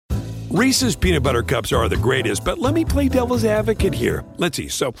Reese's Peanut Butter Cups are the greatest, but let me play devil's advocate here. Let's see.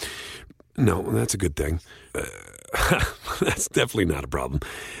 So, no, that's a good thing. That's definitely not a problem.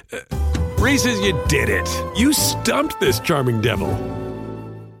 Reese's, you did it. You stumped this charming devil.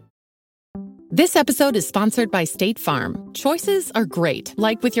 This episode is sponsored by State Farm. Choices are great.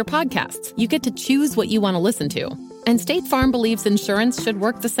 Like with your podcasts, you get to choose what you want to listen to. And State Farm believes insurance should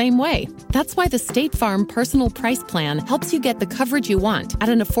work the same way. That's why the State Farm Personal Price Plan helps you get the coverage you want at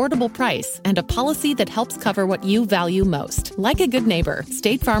an affordable price and a policy that helps cover what you value most. Like a good neighbor,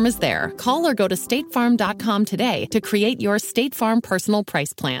 State Farm is there. Call or go to statefarm.com today to create your State Farm Personal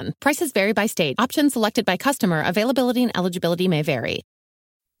Price Plan. Prices vary by state. Options selected by customer. Availability and eligibility may vary.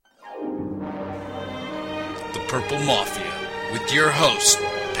 The Purple Mafia with your host,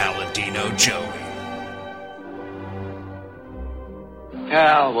 Paladino Joey.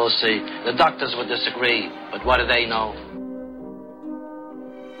 Well, we'll see. The doctors would disagree, but what do they know?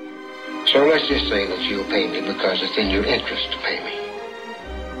 So let's just say that you'll pay me because it's in your interest to pay me.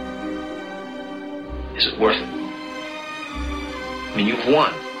 Is it worth it? I mean, you've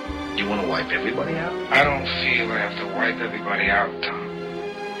won. Do you want to wipe everybody out? I don't feel I have to wipe everybody out, Tom.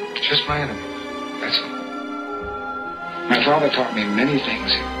 Just my enemies. That's all. My father taught me many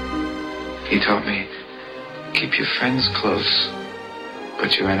things. He taught me, keep your friends close,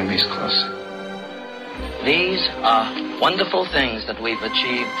 but your enemies closer. These are wonderful things that we've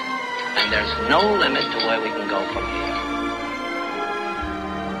achieved, and there's no limit to where we can go from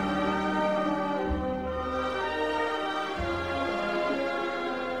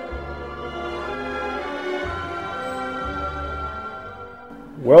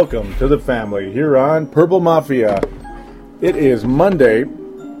here. Welcome to the family here on Purple Mafia. It is Monday,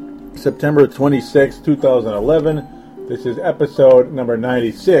 September 26, 2011. This is episode number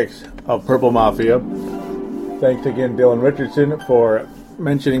 96 of Purple Mafia. Thanks again, Dylan Richardson, for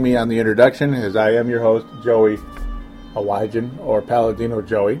mentioning me on the introduction, as I am your host, Joey Awajan, or Paladino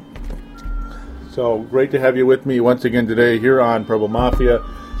Joey. So, great to have you with me once again today here on Purple Mafia,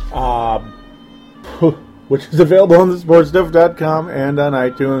 which is available on thesportstuff.com and on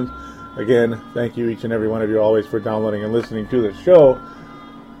iTunes. Again, thank you each and every one of you always for downloading and listening to the show.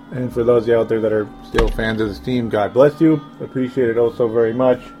 And for those out there that are still fans of this team, God bless you. Appreciate it oh so very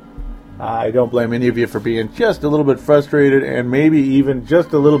much. I don't blame any of you for being just a little bit frustrated and maybe even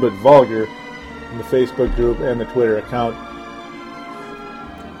just a little bit vulgar in the Facebook group and the Twitter account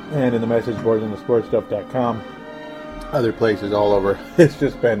and in the message boards on thesportstuff.com. Other places all over. It's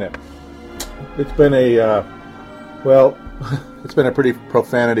been a pretty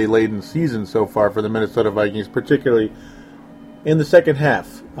profanity-laden season so far for the Minnesota Vikings, particularly in the second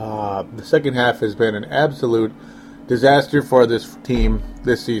half. The second half has been an absolute disaster for this team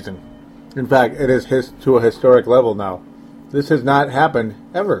this season. In fact, it is to a historic level now. This has not happened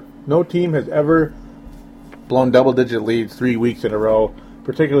ever. No team has ever blown double-digit leads 3 weeks in a row,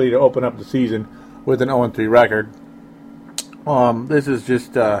 particularly to open up the season with an 0-3 record. This is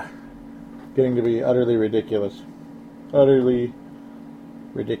just getting to be utterly ridiculous. Utterly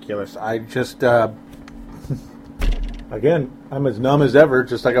ridiculous. I just, again, I'm as numb as ever,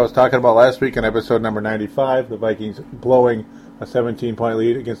 just like I was talking about last week in episode number 95, the Vikings blowing a 17-point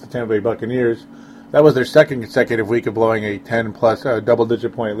lead against the Tampa Bay Buccaneers. That was their second consecutive week of blowing a 10-plus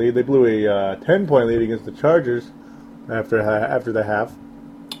double-digit point lead. They blew a 10-point lead against the Chargers after the half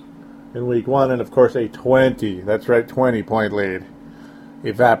in week one, and of course a 20-point lead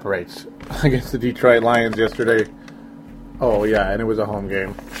evaporates against the Detroit Lions yesterday. Oh, yeah, and it was a home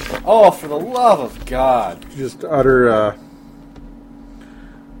game. Oh, for the love of God. Just utter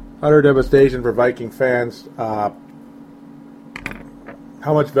devastation for Viking fans. How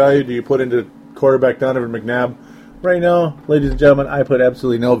much value do you put into quarterback Donovan McNabb? Right now, ladies and gentlemen, I put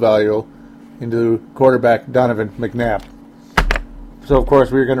absolutely no value into quarterback Donovan McNabb. So, of course,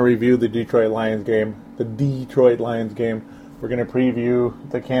 we're going to review the Detroit Lions game. We're going to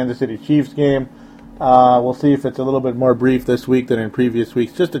preview the Kansas City Chiefs game. We'll see if it's a little bit more brief this week than in previous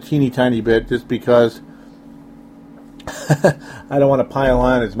weeks. Just a teeny tiny bit, just because I don't want to pile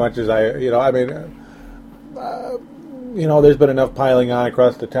on as much as there's been enough piling on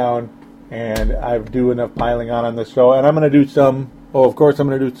across the town, and I do enough piling on this show, and I'm going to do some. Oh, of course I'm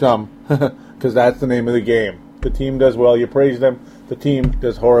going to do some, because that's the name of the game. The team does well, you praise them. The team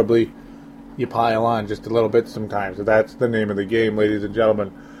does horribly, you pile on just a little bit sometimes. So that's the name of the game, ladies and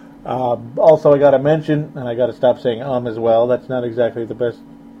gentlemen. Also, I got to mention, and I got to stop saying as well. That's not exactly the best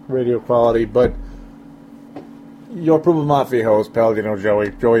radio quality, but your Purple Mafia host, Paladino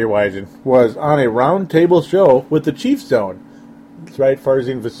Joey Awajan, was on a roundtable show with the Chiefs Zone. That's right,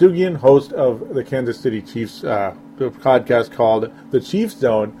 Farzin Vasugian, host of the Kansas City Chiefs, the podcast called The Chiefs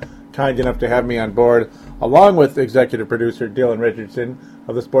Zone, kind enough to have me on board, along with executive producer Dylan Richardson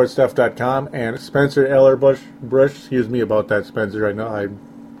of thesportstuff.com and Spencer Ellerbush. Excuse me about that, Spencer. I know. I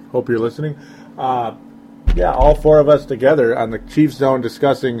hope you're listening. All four of us together on the Chiefs Zone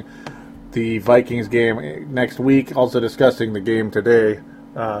discussing the Vikings game next week. Also discussing the game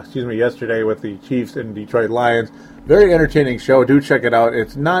yesterday with the Chiefs and Detroit Lions. Very entertaining show. Do check it out.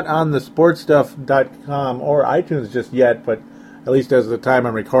 It's not on the sportstuff.com or iTunes just yet, but at least as of the time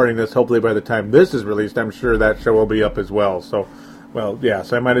I'm recording this, hopefully by the time this is released, I'm sure that show will be up as well. So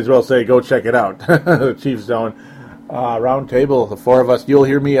I might as well say go check it out. The Chiefs Zone round table, the four of us. You'll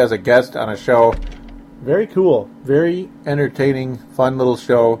hear me as a guest on a show. Very cool. Very entertaining, fun little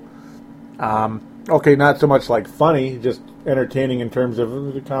show. Okay, not so much like funny, just entertaining in terms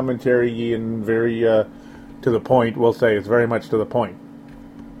of the commentary and very to the point. We'll say it's very much to the point.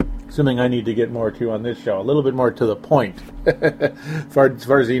 Something I need to get more to on this show. A little bit more to the point.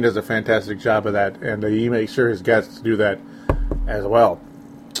 Farzine does a fantastic job of that, and he makes sure his guests do that as well.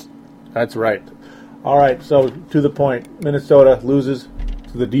 That's right. All right, so to the point. Minnesota loses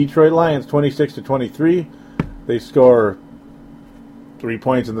to the Detroit Lions 26-23. They score 3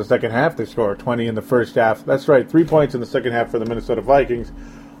 points in the second half. They score 20 in the first half. That's right, 3 points in the second half for the Minnesota Vikings.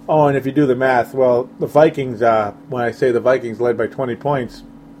 Oh, and if you do the math, well, the Vikings, when I say the Vikings led by 20 points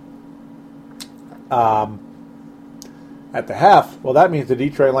at the half, well, that means the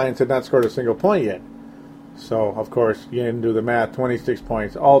Detroit Lions had not scored a single point yet. So, of course, you didn't do the math, 26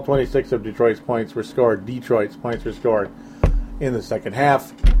 points. All 26 of Detroit's points were scored. Detroit's points were scored in the second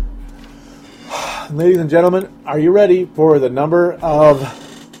half. Ladies and gentlemen, are you ready for the number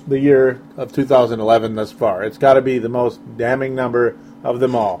of the year of 2011 thus far? It's got to be the most damning number of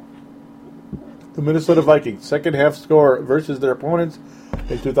them all. The Minnesota Vikings, second half score versus their opponents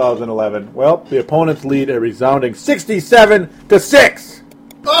in 2011. Well, the opponents lead a resounding 67-6.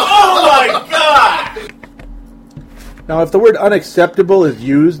 Oh my God! Now, if the word unacceptable is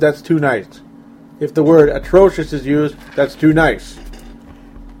used, that's too nice. If the word atrocious is used, that's too nice.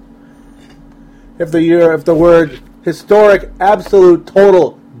 If the word historic, absolute,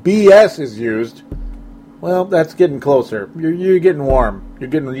 total BS is used, well, that's getting closer. You're getting warm. You're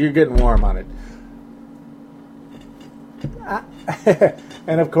getting warm on it.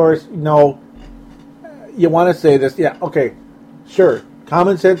 And of course, no, you want to say this. Yeah, okay, sure.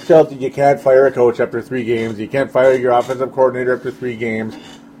 Common sense tells you you can't fire a coach after 3 games. You can't fire your offensive coordinator after 3 games.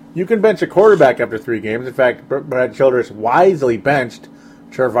 You can bench a quarterback after 3 games. In fact, Brad Childress wisely benched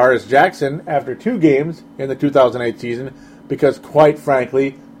Tarvaris Jackson after 2 games in the 2008 season because, quite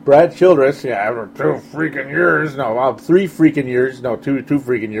frankly, Brad Childress, after 2 freaking years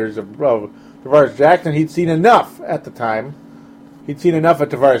of Tarvaris Jackson, he'd seen enough at the time. He'd seen enough at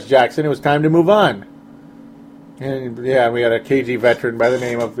Tarvaris Jackson. It was time to move on. And, we had a KG veteran by the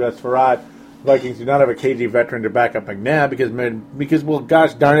name of Sfarad. Vikings do not have a KG veteran to back up McNabb because, well,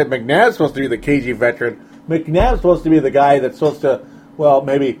 gosh darn it, McNabb's supposed to be the KG veteran. McNabb's supposed to be the guy that's supposed to, well,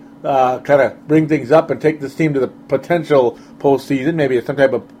 maybe kind of bring things up and take this team to the potential postseason, maybe some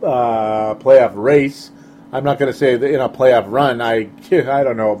type of playoff race. I'm not going to say in a playoff run. I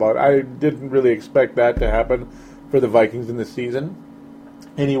don't know about it. I didn't really expect that to happen for the Vikings in this season.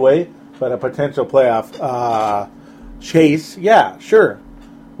 Anyway, but a potential playoff chase, yeah, sure.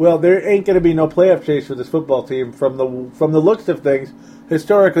 Well, there ain't going to be no playoff chase for this football team. From the looks of things,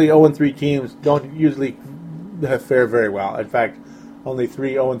 historically 0-3 teams don't usually fare very well. In fact, only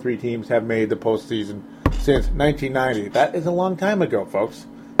 3 0-3 teams have made the postseason since 1990. That is a long time ago, folks.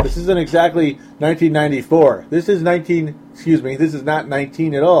 This isn't exactly 1994. This is not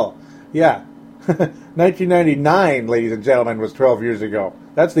 19 at all. Yeah. 1999, ladies and gentlemen, was 12 years ago.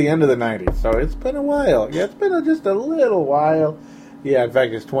 That's the end of the 90s. So it's been a while. Yeah, it's been just a little while. Yeah, in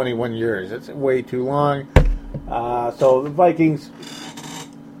fact, it's 21 years. It's way too long. So the Vikings,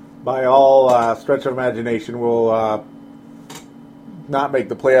 by all stretch of imagination, will not make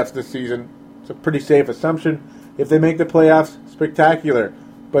the playoffs this season. It's a pretty safe assumption. If they make the playoffs, spectacular.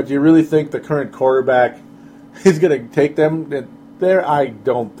 But do you really think the current quarterback is going to take them there? I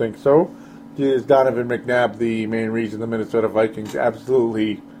don't think so. Is Donovan McNabb the main reason the Minnesota Vikings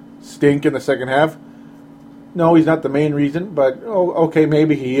absolutely stink in the second half? No, he's not the main reason, but okay,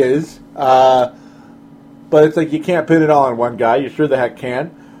 maybe he is. But it's like you can't pin it all on one guy. You sure the heck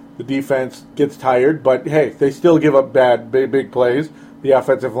can. The defense gets tired, but hey, they still give up big plays. The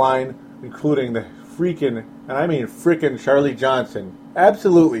offensive line, including the frickin' Charlie Johnson,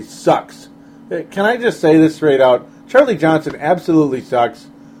 absolutely sucks. Can I just say this straight out? Charlie Johnson absolutely sucks.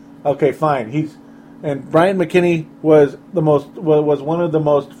 Okay, fine. And Brian McKinney was one of the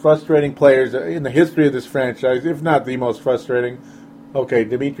most frustrating players in the history of this franchise, if not the most frustrating. Okay,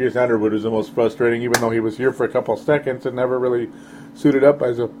 Demetrius Underwood was the most frustrating, even though he was here for a couple of seconds and never really suited up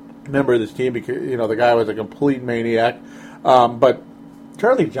as a member of this team because, the guy was a complete maniac. But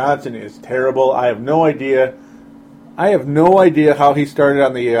Charlie Johnson is terrible. I have no idea how he started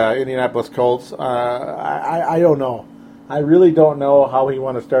on the Indianapolis Colts. I don't know. I really don't know how he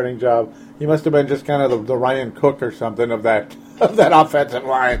won a starting job. He must have been just kind of the Ryan Cook or something of that offensive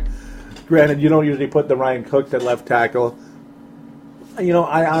line. Granted, you don't usually put the Ryan Cooks at left tackle.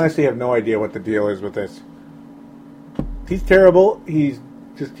 I honestly have no idea what the deal is with this. He's terrible. He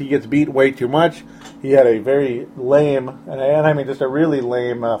gets beat way too much. He had a very lame, and I mean just a really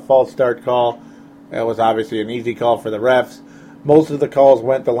lame false start call. That was obviously an easy call for the refs. Most of the calls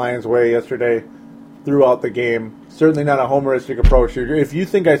went the Lions' way yesterday throughout the game. Certainly not a homeristic approach. If you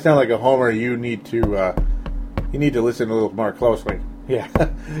think I sound like a homer, you need to listen a little more closely. Yeah,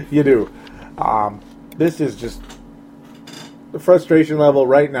 you do. This is just the frustration level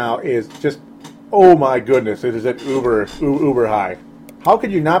right now is just, oh my goodness, it is at uber high. How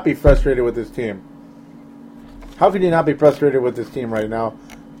could you not be frustrated with this team? How could you not be frustrated with this team right now?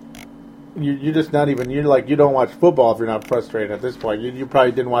 You're just not even, you don't watch football if you're not frustrated at this point. You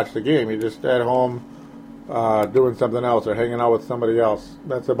probably didn't watch the game. You're just at home doing something else or hanging out with somebody else.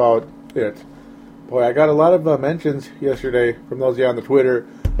 That's about it. Boy, I got a lot of mentions yesterday from those of you on the Twitter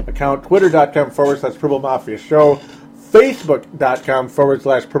account, twitter.com/Purple Mafia Show,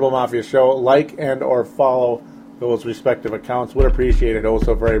 facebook.com/Purple Mafia Show. Like and or follow those respective accounts. Would appreciate it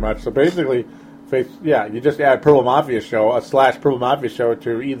also very much. So basically, you just add Purple Mafia Show, /Purple Mafia Show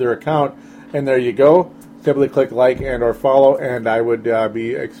to either account, and there you go. Simply click like and or follow, and I would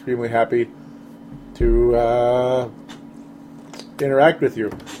be extremely happy to interact with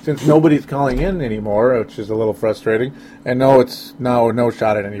you. Since nobody's calling in anymore, which is a little frustrating, and no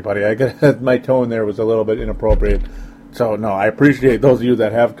shot at anybody. I guess my tone there was a little bit inappropriate. So, no, I appreciate those of you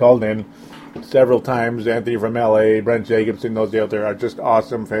that have called in several times. Anthony from L.A., Brent Jacobson, those out there are just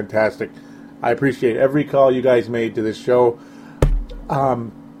awesome, fantastic. I appreciate every call you guys made to this show.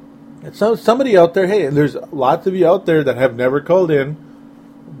 So somebody out there, hey, there's lots of you out there that have never called in.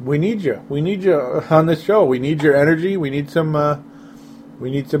 We need you. We need you on this show. We need your energy. We need some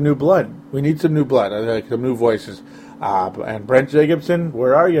new blood. We need some new blood. Like some new voices. And Brent Jacobson,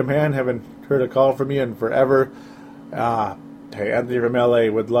 where are you, man? Haven't heard a call from you in forever. Hey, Anthony from LA,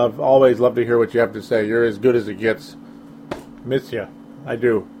 always love to hear what you have to say. You're as good as it gets. Miss you. I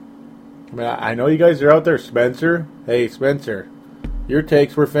do. I mean, I know you guys are out there. Spencer. Hey, Spencer. Your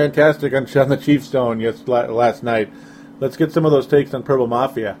takes were fantastic on the Chiefs Stone last night. Let's get some of those takes on Purple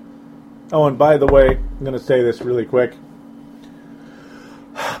Mafia. Oh, and by the way, I'm going to say this really quick.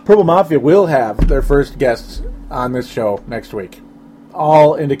 Purple Mafia will have their first guests on this show next week.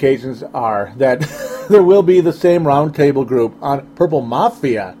 All indications are that there will be the same roundtable group on Purple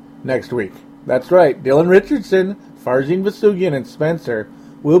Mafia next week. That's right. Dylan Richardson, Farzin Vasugian, and Spencer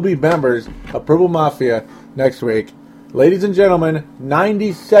will be members of Purple Mafia next week. Ladies and gentlemen,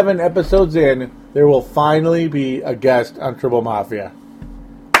 97 episodes in, there will finally be a guest on Purple Mafia.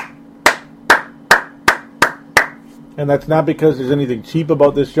 And that's not because there's anything cheap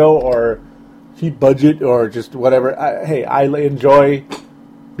about this show or cheap budget or just whatever. I enjoy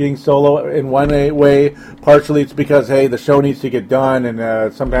being solo in one way. Partially it's because, the show needs to get done,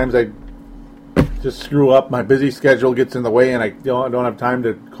 and sometimes I just screw up. My busy schedule gets in the way, and I don't have time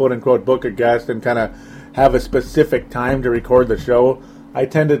to quote-unquote book a guest and kind of have a specific time to record the show. I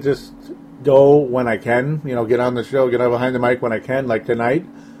tend to just go when I can, get on the show, get behind the mic when I can. Like tonight,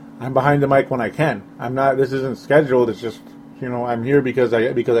 I'm behind the mic when I can. I'm not. This isn't scheduled. It's just, I'm here because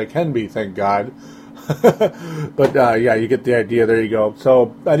I can be. Thank God. But you get the idea. There you go.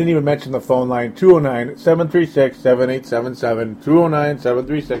 So I didn't even mention the phone line: 209-736-7877.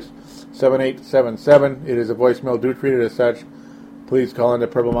 209-736-7877. It is a voicemail. Do treat it as such. Please call into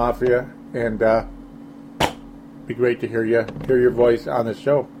Purple Mafia, and be great to hear your voice on the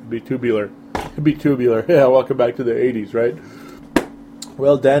show. It'd be tubular. Yeah, welcome back to the 80s, right?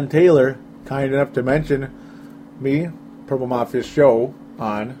 Well, Dan Taylor, kind enough to mention me, Purple Mafia Show,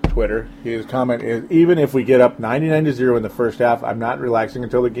 on Twitter. His comment is, even if we get up 99-0 in the first half, I'm not relaxing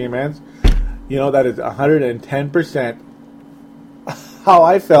until the game ends. That is 110% how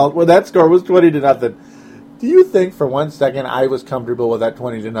I felt when that score was 20-0. Do you think for 1 second I was comfortable with that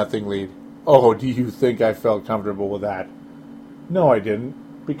 20-0 lead? Oh, do you think I felt comfortable with that? No, I didn't.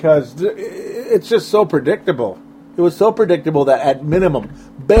 Because it's just so predictable. It was so predictable that at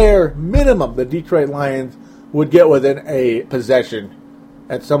bare minimum, the Detroit Lions would get within a possession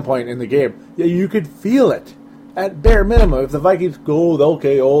at some point in the game. You could feel it. At bare minimum, if the Vikings go,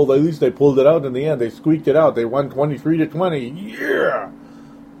 okay, at least they pulled it out in the end. They squeaked it out. They won 23-20. Yeah!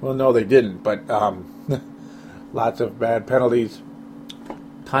 Well, no, they didn't, but lots of bad penalties.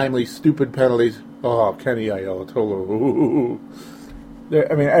 Timely, stupid penalties. Oh, Kenny Ayatollah.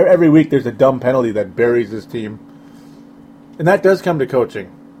 I mean, every week there's a dumb penalty that buries this team. And that does come to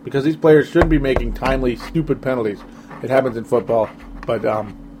coaching. Because these players shouldn't be making timely, stupid penalties. It happens in football, but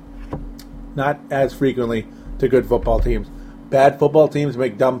not as frequently to good football teams. Bad football teams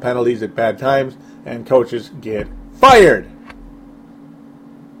make dumb penalties at bad times, and coaches get fired.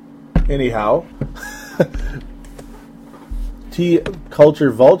 Anyhow,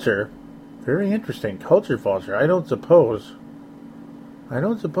 Culture Vulture. Very interesting. Culture Vulture. I don't suppose.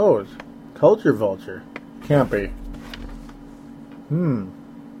 Culture Vulture. Can't be.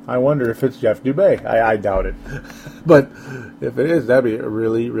 I wonder if it's Jeff Dubé. I doubt it. But if it is, that'd be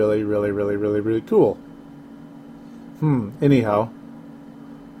really, really, really, really, really, really cool. Anyhow.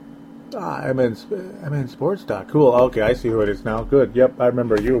 I'm in Sports Talk. Cool. Okay, I see who it is now. Good. Yep, I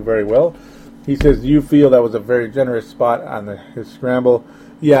remember you very well. He says, you feel that was a very generous spot on his scramble.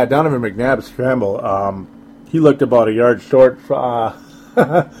 Yeah, Donovan McNabb's scramble. He looked about a yard short on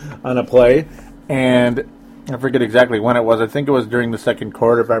a play. And I forget exactly when it was. I think it was during the second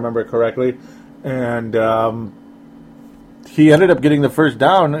quarter, if I remember correctly. And he ended up getting the first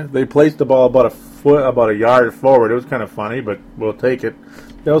down. They placed the ball about a yard forward. It was kind of funny, but we'll take it.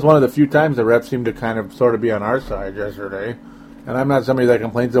 That was one of the few times the refs seemed to kind of sort of be on our side yesterday. And I'm not somebody that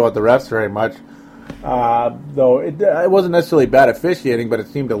complains about the refs very much. Though it wasn't necessarily bad officiating, but it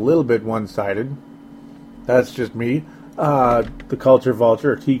seemed a little bit one-sided. That's just me. The Culture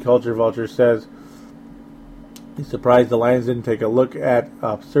Vulture, or T-Culture Vulture, says he's surprised the Lions didn't take a look at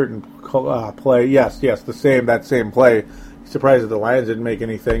a certain play. Yes, that same play. He's surprised that the Lions didn't make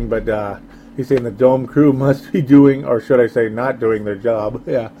anything, but he's saying the Dome crew must be doing, or should I say not doing their job.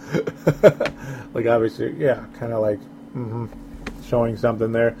 Yeah. Like, obviously, yeah, kind of like showing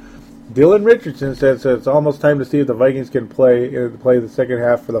something there. Dylan Richardson says it's almost time to see if the Vikings can play the second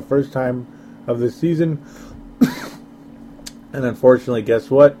half for the first time of this season. And unfortunately, guess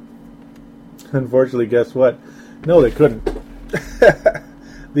what? No, they couldn't.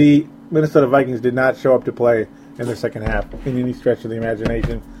 The Minnesota Vikings did not show up to play in the second half in any stretch of the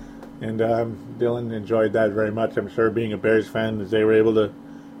imagination. And Dylan enjoyed that very much, I'm sure, being a Bears fan, as they were able to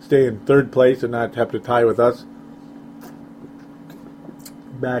stay in third place and not have to tie with us.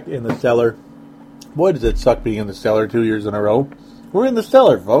 Back in the cellar. Boy, does it suck being in the cellar 2 years in a row. We're in the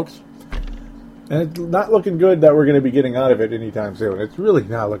cellar, folks. And it's not looking good that we're going to be getting out of it anytime soon. It's really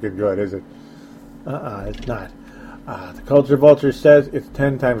not looking good, is it? It's not. The Culture Vulture says it's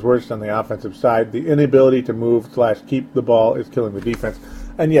 10 times worse on the offensive side. The inability to move / keep the ball is killing the defense.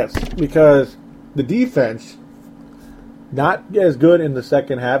 And yes, because the defense, not as good in the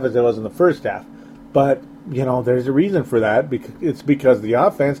second half as it was in the first half. But, there's a reason for that. It's because the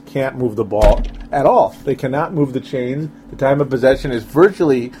offense can't move the ball at all. They cannot move the chains. The time of possession is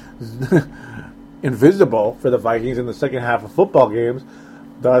virtually invisible for the Vikings in the second half of football games.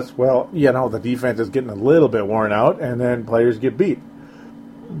 Thus, the defense is getting a little bit worn out, and then players get beat.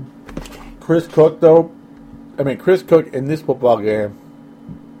 Chris Cook in this football game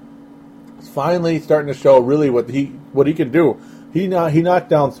is finally starting to show really what he can do. He knocked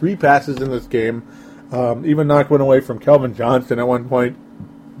down 3 passes in this game, even knocked one away from Calvin Johnson at one point.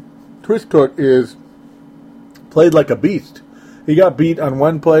 Chris Cook played like a beast. He got beat on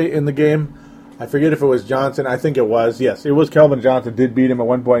one play in the game. I forget if it was Johnson. I think it was. Yes, it was Calvin Johnson did beat him at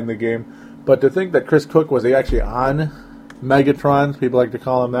one point in the game. But to think that Chris Cook was actually on Megatrons, people like to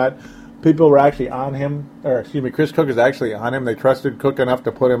call him that, people were actually on him, Chris Cook is actually on him. They trusted Cook enough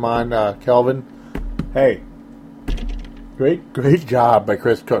to put him on Calvin. Hey, great job by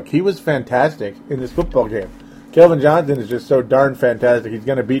Chris Cook. He was fantastic in this football game. Calvin Johnson is just so darn fantastic. He's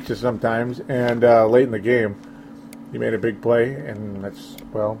going to beat you sometimes, and late in the game, he made a big play, and that's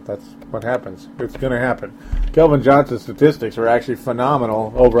what happens. It's going to happen. Calvin Johnson's statistics are actually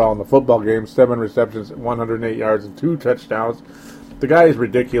phenomenal overall in the football game. 7 receptions, 108 yards, and 2 touchdowns. The guy is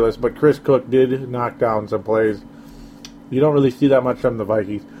ridiculous, but Chris Cook did knock down some plays. You don't really see that much from the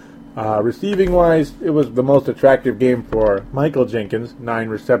Vikings. Receiving-wise, it was the most attractive game for Michael Jenkins. 9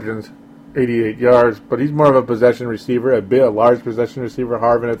 receptions, 88 yards, but he's more of a possession receiver, a large possession receiver.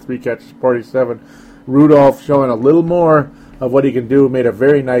 Harvin at 3 catches, 47. Rudolph showing a little more of what he can do, made a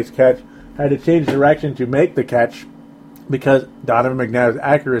very nice catch. Had to change direction to make the catch because Donovan McNabb's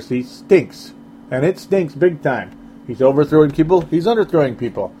accuracy stinks. And it stinks big time. He's overthrowing people. He's underthrowing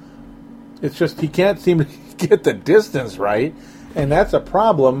people. It's just he can't seem to get the distance right. And that's a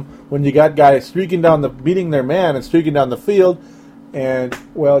problem when you got guys beating their man and streaking down the field, and,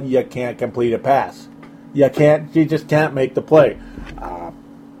 well, you can't complete a pass. You just can't make the play.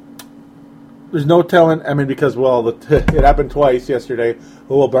 There's no telling, because, it happened twice yesterday.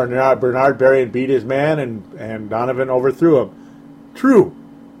 Well, Bernard Berrien beat his man, and Donovan overthrew him. True,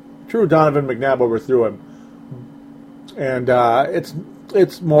 Donovan McNabb overthrew him. And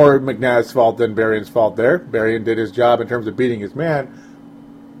it's more McNabb's fault than Berrien's fault there. Berrien did his job in terms of beating his man.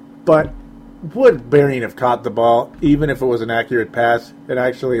 But would Berrien have caught the ball, even if it was an accurate pass, and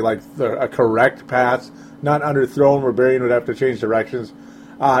actually a correct pass, not underthrown where Berrien would have to change directions?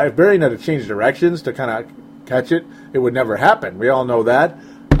 If Berrien had to change directions to kind of catch it, it would never happen. We all know that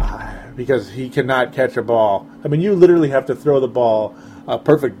because he cannot catch a ball. You literally have to throw the ball a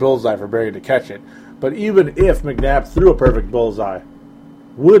perfect bullseye for Berrien to catch it. But even if McNabb threw a perfect bullseye,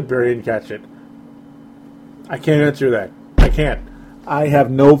 would Berrien catch it? I can't answer that. I can't. I have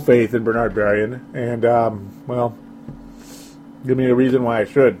no faith in Bernard Berrien, and, give me a reason why I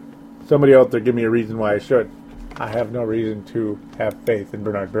should. Somebody out there give me a reason why I should. I have no reason to have faith in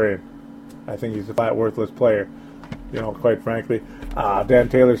Bernard Berrien. I think he's a flat worthless player, quite frankly. Dan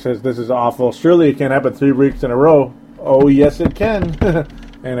Taylor says, this is awful. Surely it can't happen 3 weeks in a row. Oh, yes, it can.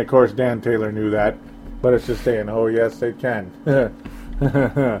 And, of course, Dan Taylor knew that. But it's just saying, oh, yes, it can.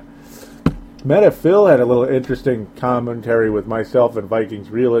 Meta Phil had a little interesting commentary with myself and Vikings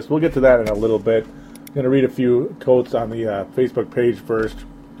Realist. We'll get to that in a little bit. I'm going to read a few quotes on the Facebook page first.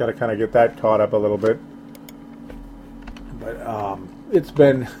 Got to kind of get that caught up a little bit. But it's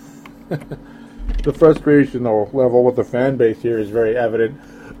been... the frustration level with the fan base here is very evident.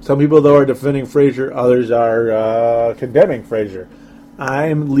 Some people, though, are defending Frazier. Others are condemning Frazier.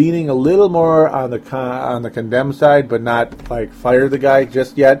 I'm leaning a little more on the condemn side, but not fire the guy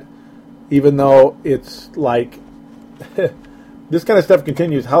just yet. Even though it's this kind of stuff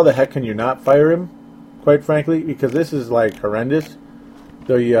continues, how the heck can you not fire him? Quite frankly, because this is horrendous.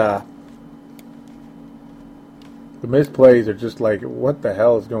 The misplays are just what the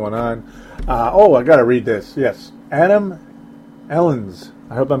hell is going on? I gotta read this. Yes, Adam Ellens.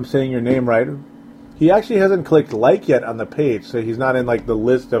 I hope I'm saying your name right. He actually hasn't clicked like yet on the page, so he's not in the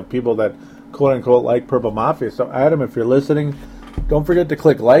list of people that quote unquote like Purple Mafia. So Adam, if you're listening, don't forget to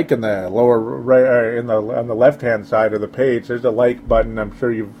click like in the lower right, on the left hand side of the page. There's a like button. I'm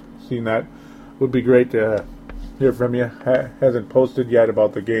sure you've seen that. Would be great to hear from you. Hasn't posted yet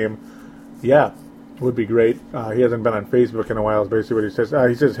about the game. Yeah, would be great. He hasn't been on Facebook in a while. Is basically what he says.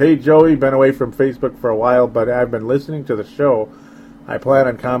 He says, "Hey Joey, been away from Facebook for a while, but I've been listening to the show. I plan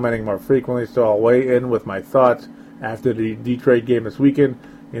on commenting more frequently, so I'll weigh in with my thoughts after the Detroit game this weekend.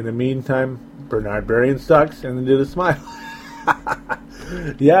 In the meantime, Bernard Berrien sucks," and then did a smile.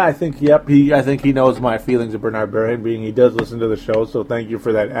 Yeah, I think he knows my feelings of Bernard Berrien, being he does listen to the show, so thank you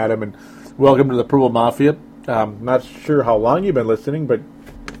for that, Adam, and welcome to the Purple Mafia. Not sure how long you've been listening, but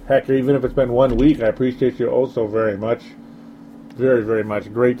heck, even if it's been 1 week, I appreciate you oh so very much. Very, very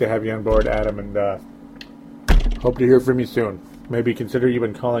much. Great to have you on board, Adam, and hope to hear from you soon. Maybe consider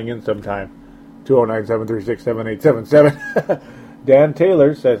even calling in sometime. 209-736-7877. Dan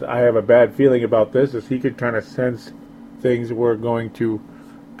Taylor says, I have a bad feeling about this, as he could kind of sense things were going to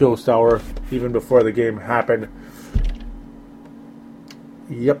go sour even before the game happened.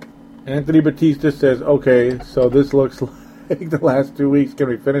 Yep. Anthony Batista says, okay, so this looks like the last 2 weeks. Can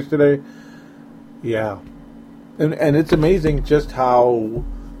we finish today? Yeah. And it's amazing just how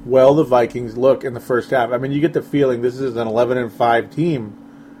well the Vikings look in the first half. I mean, you get the feeling this is an 11-5 team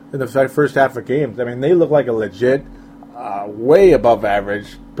in the first half of games. I mean, they look like a legit, way above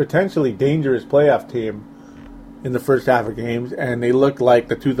average, potentially dangerous playoff team in the first half of games, and they look like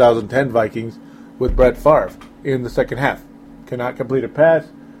the 2010 Vikings with Brett Favre in the second half. Cannot complete a pass.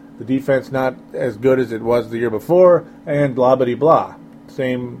 The defense not as good as it was the year before, and blah, blah, blah.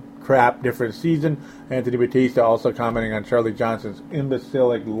 Same crap, different season. Anthony Batista also commenting on Charlie Johnson's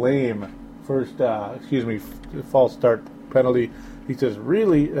imbecilic, lame false start penalty. He says,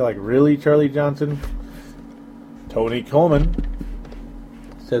 really, Charlie Johnson? Tony Coleman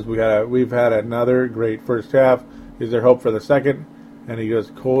says we've had another great first half. Is there hope for the second? And he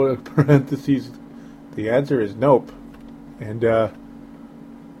goes, parentheses, the answer is nope. And,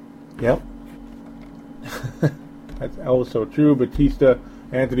 yep. That's also true.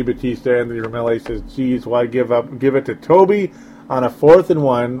 Anthony Ramele says, geez, why give it to Toby on a 4th and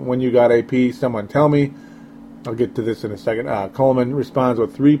 1 when you got AP? Someone tell me. I'll get to this in a second. Coleman responds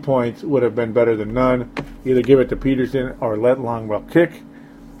with 3 points. Would have been better than none. Either give it to Peterson or let Longwell kick.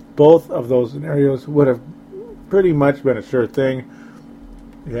 Both of those scenarios would have pretty much been a sure thing.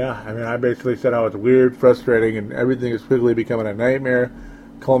 Yeah, I mean, I basically said how it's weird, frustrating, and everything is quickly becoming a nightmare.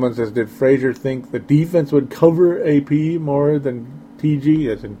 Coleman says, did Frazier think the defense would cover AP more than TG,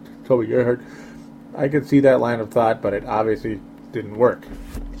 as in Toby Gerhardt? I could see that line of thought, but it obviously didn't work.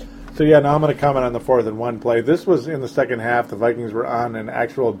 So, yeah, now I'm going to comment on the 4th and 1 play. This was in the second half. The Vikings were on an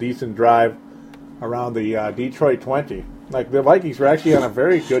actual decent drive around the Detroit 20. Like, the Vikings were actually on a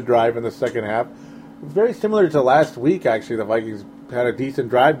very good drive in the second half. Very similar to last week, actually. The Vikings had a decent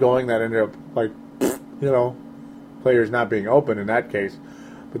drive going that ended up, players not being open in that case.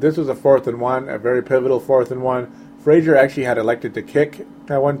 But this was a 4th and 1, a very pivotal 4th and 1. Frazier actually had elected to kick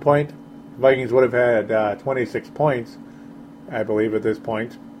at one point. The Vikings would have had 26 points, I believe, at this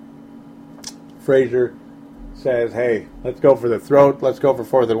point. Frazier says, hey, let's go for the throat. Let's go for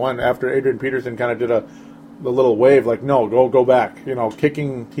 4th and 1. After Adrian Peterson kind of did the little wave, like, no, go back.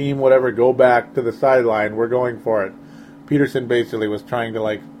 Kicking team, whatever, go back to the sideline. We're going for it. Peterson basically was trying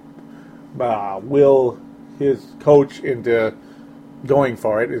to, will his coach into going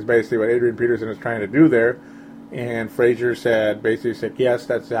for it, is basically what Adrian Peterson is trying to do there. And Frazier said, yes,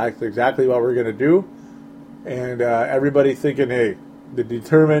 that's exactly what we're going to do. And everybody thinking, hey, the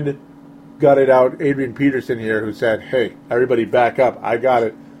determined, gutted out Adrian Peterson here who said, hey, everybody back up, I got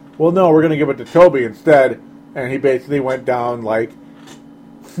it. Well, no, we're going to give it to Toby instead. And he basically went down like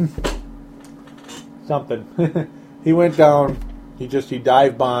something. He went down, he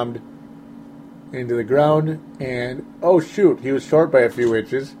dive bombed into the ground, and oh shoot, he was short by a few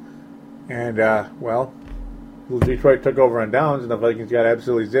inches. And, Detroit took over on downs, and the Vikings got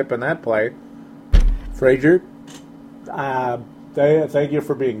absolutely zip in that play. Frazier, thank you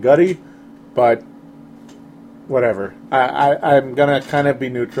for being gutty, but whatever. I'm going to kind of be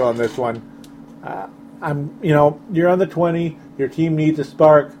neutral on this one. You're on the 20, your team needs a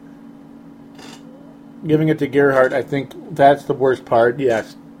spark. Giving it to Gerhardt, I think that's the worst part.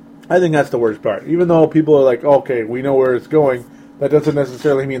 Yes, I think that's the worst part. Even though people are like, okay, we know where it's going, that doesn't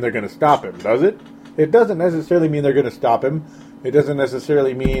necessarily mean they're going to stop him, does it? It doesn't necessarily mean they're going to stop him. It doesn't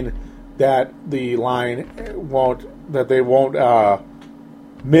necessarily mean that the line won't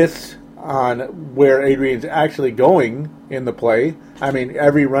miss on where Adrian's actually going in the play. I mean,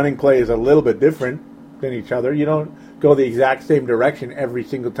 every running play is a little bit different than each other. You don't go the exact same direction every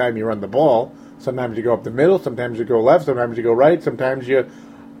single time you run the ball. Sometimes you go up the middle, sometimes you go left, sometimes you go right, sometimes you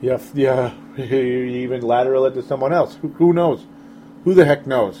even lateral it to someone else. Who knows? Who the heck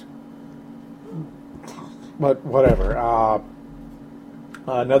knows? But whatever.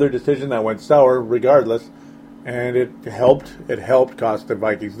 Another decision that went sour regardless, and it helped cost the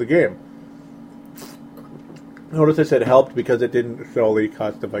Vikings the game. Notice I said helped because it didn't solely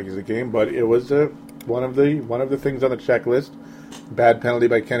cost the Vikings the game, but it was one of the things on the checklist. Bad penalty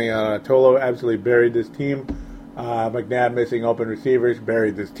by Kenny Anatolo absolutely buried this team. McNabb missing open receivers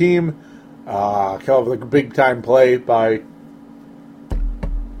buried this team. Big time play by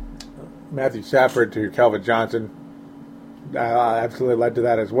Matthew Stafford to Calvin Johnson absolutely led to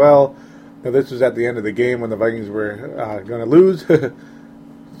that as well. Now this was at the end of the game when the Vikings were going to lose.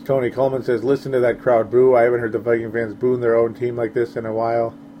 Tony Coleman says, listen to that crowd boo. I haven't heard the Viking fans booing their own team like this in a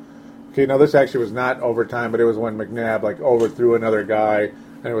while. Okay, now this actually was not overtime, but it was when McNabb overthrew another guy,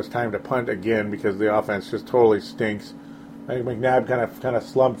 and it was time to punt again because the offense just totally stinks. I think McNabb kind of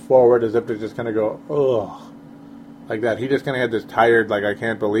slumped forward as if to just kind of go, ugh, like that. He just kind of had this tired, I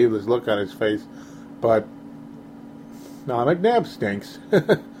can't believe this look on his face. But no, McNabb stinks.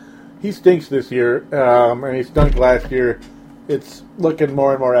 He stinks this year, and he stunk last year. It's looking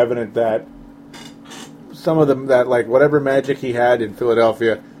more and more evident that some of them, whatever magic he had in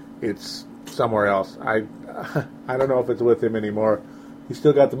Philadelphia, it's somewhere else. I don't know if it's with him anymore. He's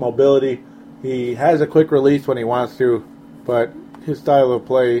still got the mobility. He has a quick release when he wants to, but his style of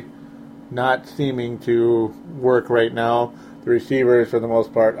play not seeming to work right now. The receivers, for the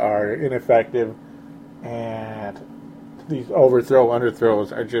most part, are ineffective, and these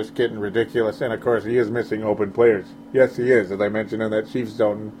underthrows are just getting ridiculous. And, of course, he is missing open players. Yes, he is, as I mentioned in that Chiefs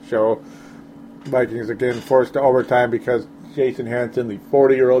Zone show. Vikings, again, forced to overtime because Jason Hanson, the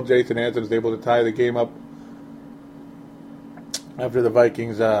 40-year-old Jason Hanson, is able to tie the game up after the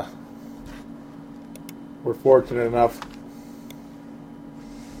Vikings were fortunate enough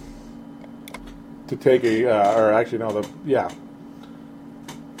to take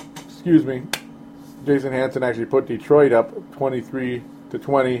Jason Hanson actually put Detroit up 23-20.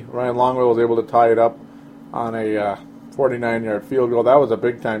 Ryan Longwell was able to tie it up on a 49-yard field goal. That was a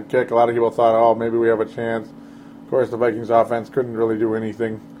big-time kick. A lot of people thought, oh, maybe we have a chance. Of course, the Vikings offense couldn't really do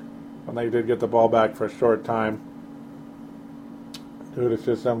anything. And they did get the ball back for a short time. Dude, it's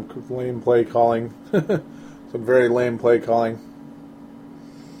just some lame play calling. Some very lame play calling.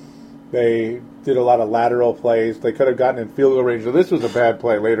 They did a lot of lateral plays. They could have gotten in field goal range. So this was a bad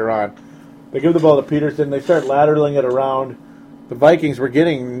play later on. They give the ball to Peterson. They start lateraling it around. The Vikings were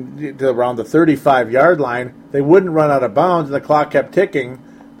getting to around the 35-yard line. They wouldn't run out of bounds, and the clock kept ticking.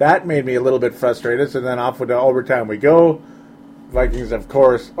 That made me a little bit frustrated. So then off into overtime we go. Vikings, of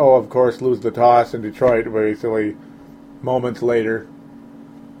course, lose the toss in Detroit. Basically, moments later,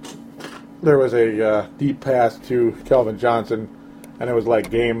 there was a deep pass to Kelvin Johnson, and it was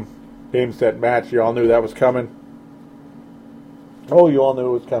like game, set, match. You all knew that was coming. Oh, you all knew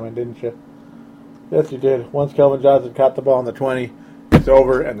it was coming, didn't you? Yes, you did. Once Kelvin Johnson caught the ball in the 20, it's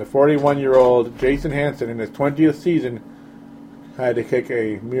over, and the 41-year-old Jason Hanson in his 20th season had to kick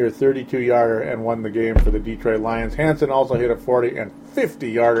a mere 32-yarder and won the game for the Detroit Lions. Hanson also hit a 40 and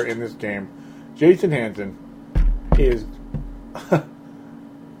 50-yarder in this game. Jason Hanson is...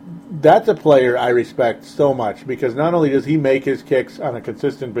 that's a player I respect so much, because not only does he make his kicks on a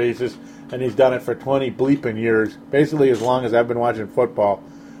consistent basis, and he's done it for 20 bleeping years, basically as long as I've been watching football,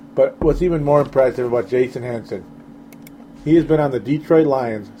 but what's even more impressive about Jason Hanson, he has been on the Detroit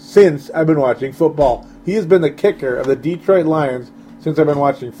Lions since I've been watching football. He has been the kicker of the Detroit Lions since I've been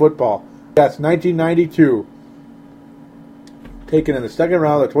watching football. That's 1992. Taken in the second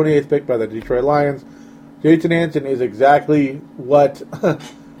round, the 28th pick by the Detroit Lions. Jason Hanson is exactly what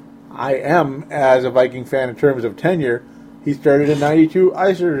I am as a Viking fan in terms of tenure. He started in 92,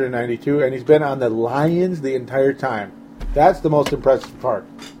 I started in 92, and he's been on the Lions the entire time. That's the most impressive part.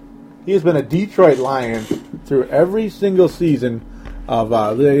 He has been a Detroit Lion through every single season of,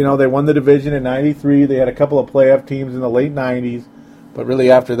 they won the division in 93. They had a couple of playoff teams in the late 90s. But really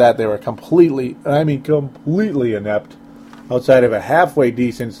after that, they were completely inept outside of a halfway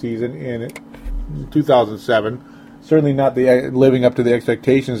decent season in 2007. Certainly not living up to the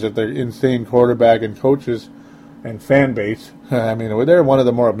expectations of their insane quarterback and coaches and fan base. I mean, they're one of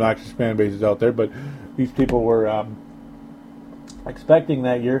the more obnoxious fan bases out there, but these people were expecting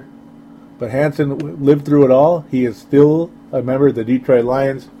that year. But Hanson lived through it all. He is still a member of the Detroit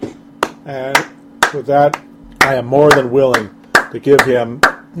Lions. And with that, I am more than willing to give him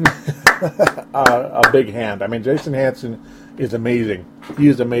a big hand. I mean, Jason Hanson is amazing. He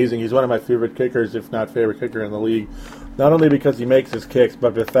is amazing. He's one of my favorite kickers, if not favorite kicker in the league. Not only because he makes his kicks,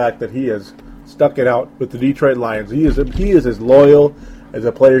 but the fact that he has stuck it out with the Detroit Lions. He is as loyal as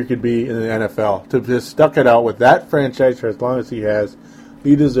a player could be in the NFL. To just stuck it out with that franchise for as long as he has,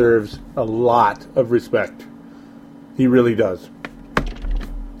 he deserves a lot of respect. He really does.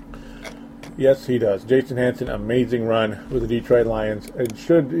 Yes, he does. Jason Hanson, amazing run with the Detroit Lions. It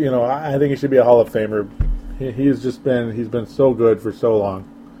should, I think he should be a Hall of Famer. He's been so good for so long.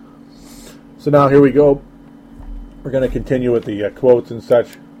 So now here we go. We're going to continue with the quotes and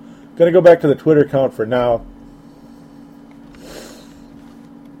such. Going to go back to the Twitter account for now.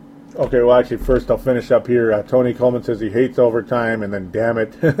 Okay, well, actually, first I'll finish up here. Tony Coleman says he hates overtime, and then, damn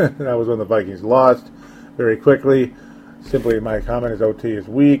it, that was when the Vikings lost very quickly. Simply, my comment is OT is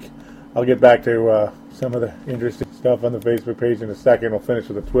weak. I'll get back to some of the interesting stuff on the Facebook page in a second. We'll finish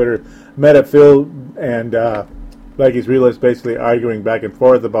with the Twitter. Meta Phil and Vikings Realist basically arguing back and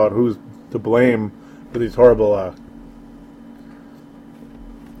forth about who's to blame for these horrible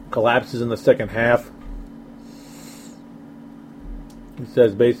collapses in the second half. He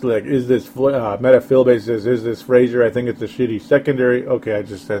says basically, like, is this Meta Phil basically says, is this Frazier? I think it's a shitty secondary. Okay, I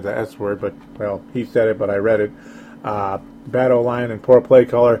just said the S word, but well, he said it, but I read it. Bad O-line and poor play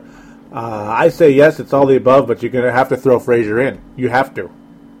caller. I say yes, it's all the above, but you're going to have to throw Frazier in. You have to.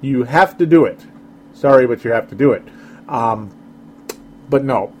 You have to do it. Sorry, but you have to do it. But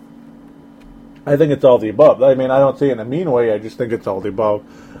no. I think it's all the above. I mean, I don't say it in a mean way. I just think it's all the above.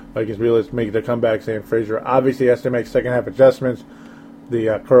 Like, his realists make the comeback saying Frazier obviously has to make second half adjustments.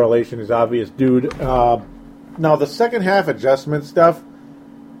 The correlation is obvious, dude. Now, the second half adjustment stuff,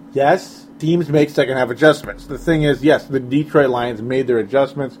 yes, teams make second half adjustments. The thing is, yes, the Detroit Lions made their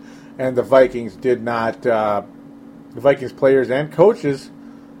adjustments, and the Vikings did not. The Vikings players and coaches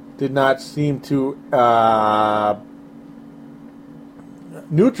did not seem to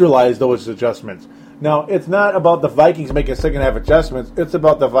neutralize those adjustments. Now, it's not about the Vikings making second half adjustments. It's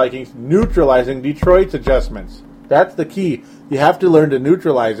about the Vikings neutralizing Detroit's adjustments. That's the key. You have to learn to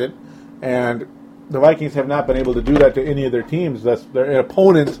neutralize it, and the Vikings have not been able to do that to any of their teams, their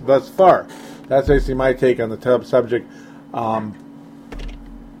opponents thus far. That's basically my take on the subject.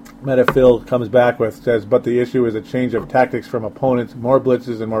 Metaphil comes back with, says, but the issue is a change of tactics from opponents, more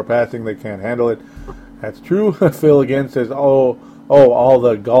blitzes and more passing, they can't handle it. That's true. Phil again says, all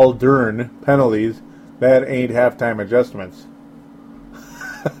the Galdern penalties, that ain't halftime adjustments.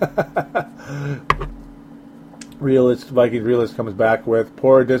 Vikings realist comes back with,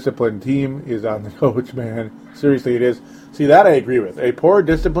 poor disciplined team is on the coach, man. Seriously, it is. See, that I agree with. A poor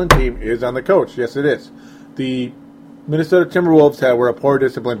disciplined team is on the coach. Yes, it is. The Minnesota Timberwolves were a poor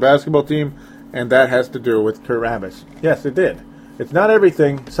disciplined basketball team, and that has to do with Kurt Rambis. Yes, it did. It's not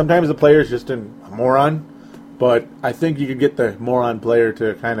everything. Sometimes the player is just a moron, but I think you could get the moron player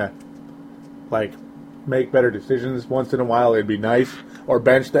to kind of, like, make better decisions once in a while. It'd be nice. Or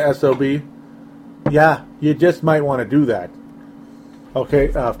bench the SOB. Yeah, you just might want to do that. Okay,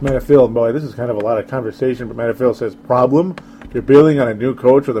 Metaphil, boy, this is kind of a lot of conversation, but Metaphil says, problem? You're building on a new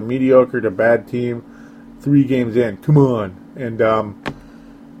coach with a mediocre to bad team 3 games in. Come on. And,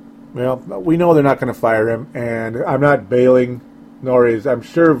 well, we know they're not going to fire him, and I'm not bailing, I'm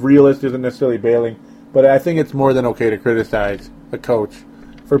sure realist isn't necessarily bailing, but I think it's more than okay to criticize a coach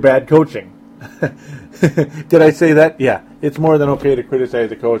for bad coaching. Did I say that? Yeah, it's more than okay to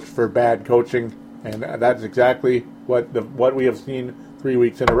criticize a coach for bad coaching. And that's exactly what we have seen 3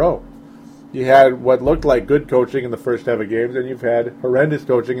 weeks in a row. You had what looked like good coaching in the first half of games, and you've had horrendous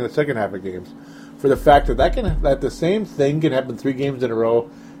coaching in the second half of games. For the fact that the same thing can happen 3 games in a row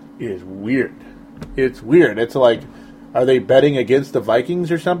is weird. It's weird. It's like, are they betting against the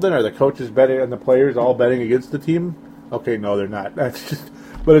Vikings or something? Are the coaches betting and the players all betting against the team? Okay, no, they're not. That's just.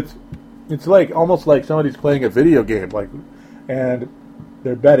 But it's like almost like somebody's playing a video game, and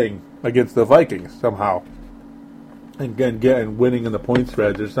they're betting against the Vikings somehow, and winning in the point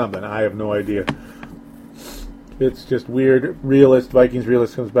spreads or something. I have no idea. It's just weird. Vikings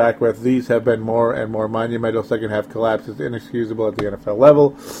realist comes back with, these have been more and more monumental second half collapses, inexcusable at the NFL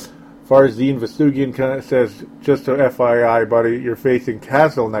level. Farzine Vasugian kind of says, just to FYI, buddy, you're facing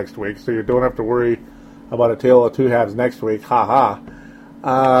Castle next week, so you don't have to worry about a tale of 2 halves next week. Ha ha.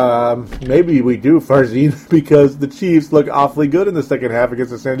 Maybe we do, Farzine, because the Chiefs look awfully good in the second half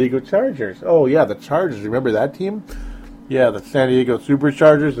against the San Diego Chargers. Oh, yeah, the Chargers. Remember that team? Yeah, the San Diego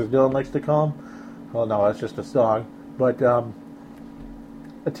Superchargers, as Dylan likes to call them. Well, no, that's just a song. But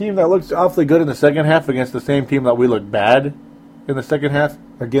a team that looks awfully good in the second half against the same team that we look bad in the second half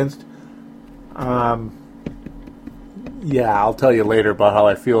against. Yeah, I'll tell you later about how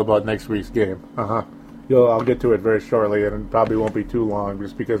I feel about next week's game. I'll get to it very shortly, and it probably won't be too long,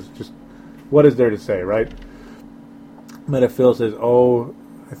 just because what is there to say, right? Metaphil says,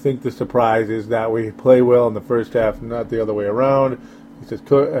 I think the surprise is that we play well in the first half, not the other way around. He says,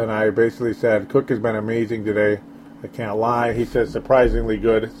 Cook, and I basically said, Cook has been amazing today. I can't lie. He says, surprisingly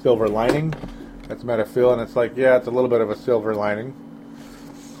good. Silver lining. That's Metaphil, and it's like, yeah, it's a little bit of a silver lining.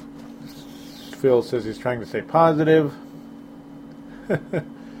 Phil says he's trying to stay positive.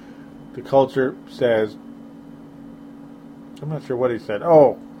 The culture says, I'm not sure what he said.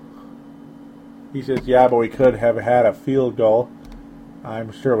 He says, yeah, but we could have had a field goal.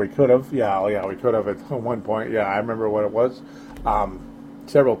 I'm sure we could have. Yeah, we could have at one point. Yeah, I remember what it was.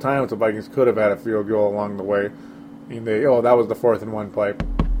 Several times the Vikings could have had a field goal along the way. That was the 4th and 1 play.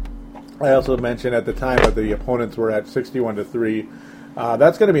 I also mentioned at the time that the opponents were at 61-3.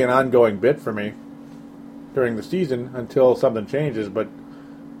 That's going to be an ongoing bit for me during the season until something changes, but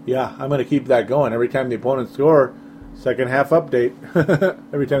yeah, I'm going to keep that going. Every time the opponents score, second half update.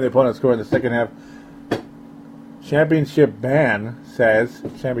 Every time the opponents score in the second half. Championship Banner,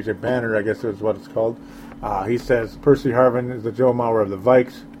 I guess is what it's called. He says, Percy Harvin is the Joe Mauer of the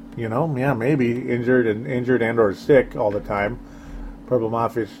Vikes. Yeah, maybe injured and or sick all the time. Purple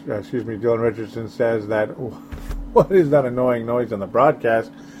Mafia, Dylan Richardson says that, what is that annoying noise on the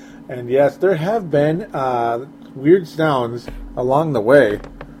broadcast? And yes, there have been weird sounds along the way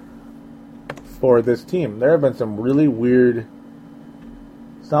for this team. There have been some really weird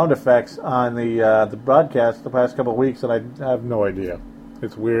sound effects on the broadcast the past couple of weeks, and I have no idea.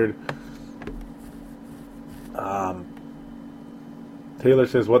 It's weird. Taylor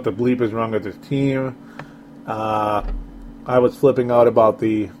says, what the bleep is wrong with this team? I was flipping out about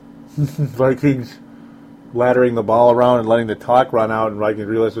the Vikings laddering the ball around and letting the clock run out, and Vikings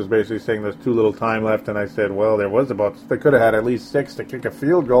realist was basically saying there's too little time left, and I said, well, they could have had at least 6 to kick a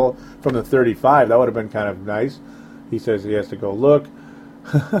field goal from the 35. That would have been kind of nice. He says he has to go look.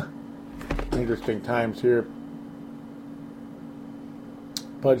 Interesting times here.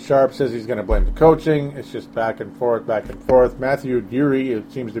 Bud Sharp says he's going to blame the coaching. It's just back and forth. Matthew Dury,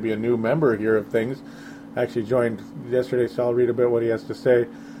 it seems to be a new member here of things, actually joined yesterday, so I'll read a bit what he has to say.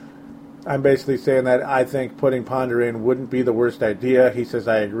 I'm basically saying that I think putting Ponder in wouldn't be the worst idea. He says,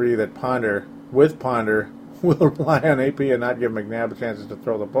 I agree that Ponder will rely on AP and not give McNabb chances to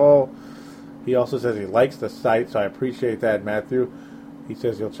throw the ball. He also says he likes the site, so I appreciate that, Matthew. He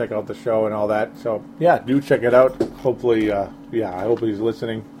says he'll check out the show and all that. So, yeah, do check it out. Hopefully, I hope he's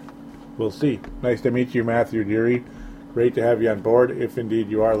listening. we'll see. Nice to meet you, Matthew Deary. Great to have you on board, if indeed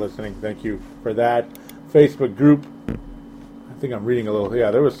you are listening. Thank you for that. Facebook group. I think I'm reading a little. Yeah,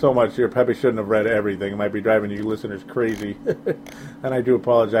 there was so much here. Probably shouldn't have read everything. It might be driving you listeners crazy. And I do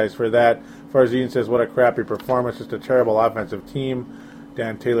apologize for that. Farzine says, what a crappy performance. Just a terrible offensive team.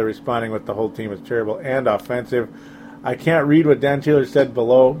 Dan Taylor responding with the whole team is terrible and offensive. I can't read what Dan Taylor said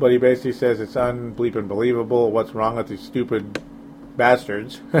below, but he basically says it's unbleeping believable. What's wrong with these stupid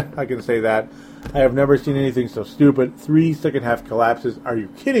bastards? I can say that. I have never seen anything so stupid. 3 second-half collapses. Are you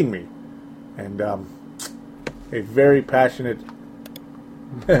kidding me? And a very passionate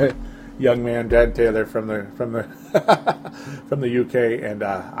young man, Dan Taylor from the from the UK, and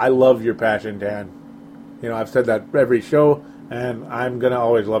I love your passion, Dan. You know, I've said that every show, and I'm gonna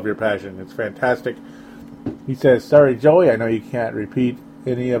always love your passion. It's fantastic. He says, "Sorry, Joey, I know you can't repeat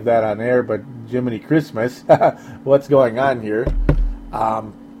any of that on air, but Jiminy Christmas, what's going on here?"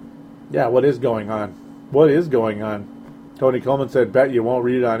 Yeah, what is going on? What is going on? Tony Coleman said, bet you won't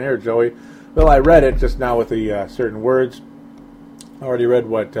read it on air, Joey. Well, I read it just now with the certain words. I already read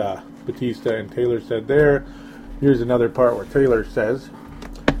what Batista and Taylor said there. Here's another part where Taylor says,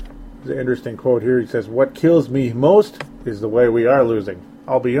 there's an interesting quote here. He says, what kills me most is the way we are losing.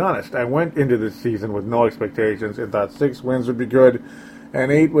 I'll be honest, I went into this season with no expectations and thought 6 wins would be good and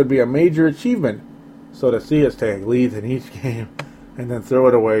 8 would be a major achievement. So to see us take leads in each game and then throw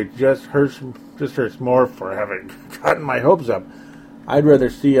it away just hurts more for having gotten my hopes up. I'd rather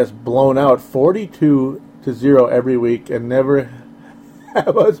see us blown out 42-0 every week and never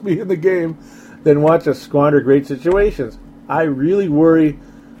have us be in the game than watch us squander great situations. I really worry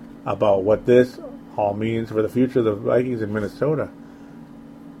about what this all means for the future of the Vikings in Minnesota.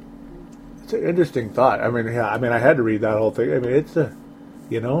 It's an interesting thought. I mean, I had to read that whole thing. I mean, it's a,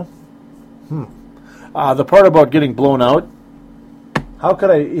 the part about getting blown out. How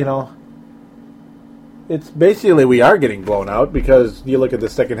could I, it's basically we are getting blown out because you look at the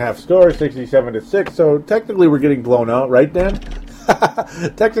second half score, 67-6. So technically we're getting blown out, right, Dan?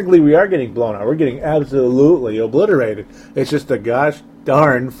 Technically we are getting blown out. We're getting absolutely obliterated. It's just the gosh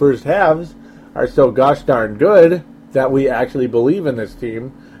darn first halves are so gosh darn good that we actually believe in this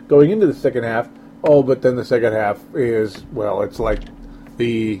team going into the second half. Oh, but then the second half is, well, it's like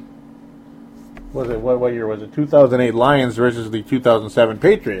the... What year was it? 2008 Lions versus the 2007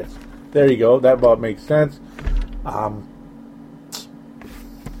 Patriots. There you go. That about makes sense.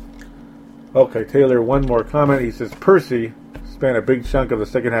 Okay, Taylor, one more comment. He says, Percy spent a big chunk of the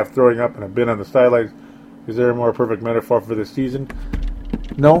second half throwing up and a bit on the sidelines. Is there a more perfect metaphor for this season?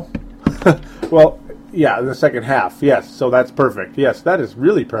 No. Well, yeah, in the second half, yes. So that's perfect. Yes, that is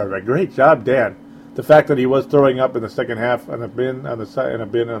really perfect. Great job, Dan. The fact that he was throwing up in the second half and a bin on the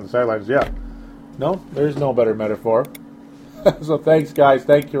sidelines, yeah. No, there's no better metaphor. So thanks, guys.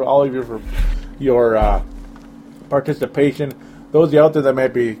 Thank you, all of you, for your participation. Those of you out there that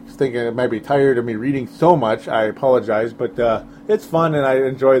might be thinking it might be tired of me reading so much, I apologize. But it's fun, and I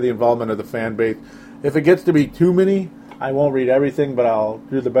enjoy the involvement of the fan base. If it gets to be too many, I won't read everything, but I'll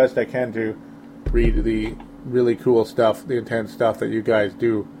do the best I can to read the really cool stuff, the intense stuff that you guys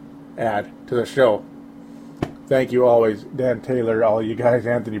do add to the show. Thank you always, Dan Taylor, all you guys,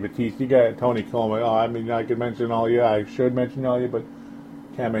 Anthony Batiste, you guys, Tony Coleman. Oh, I mean, I could mention all you. I should mention all you, but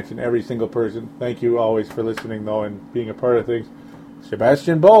can't mention every single person. Thank you always for listening, though, and being a part of things.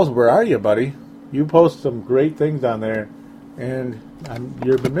 Sebastian Bowles, where are you, buddy? You post some great things on there, and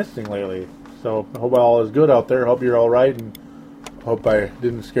you've been missing lately. So I hope all is good out there. Hope you're all right, and hope I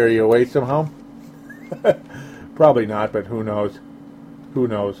didn't scare you away somehow. Probably not, but who knows? Who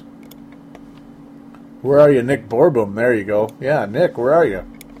knows? Where are you, Nick Borboom? There you go. Yeah, Nick, where are you?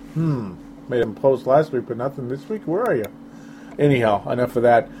 Made him post last week, but nothing this week. Where are you? Anyhow, enough of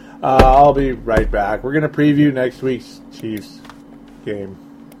that. I'll be right back. We're going to preview next week's Chiefs game.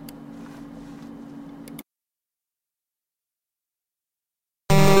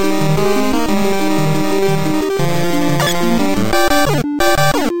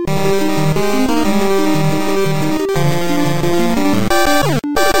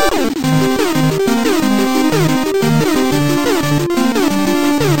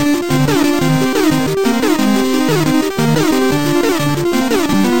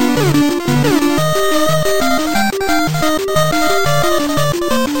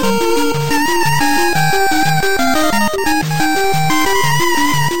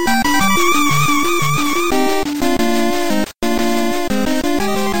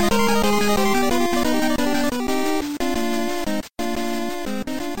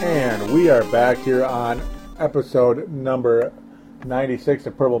 Back here on episode number 96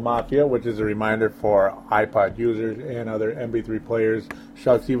 of Purple Mafia, which is a reminder for iPod users and other MP3 players.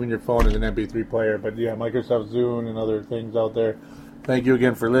 Shucks, even your phone is an MP3 player. But yeah, Microsoft Zune and other things out there. Thank you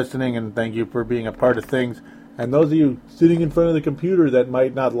again for listening, and thank you for being a part of things. And those of you sitting in front of the computer that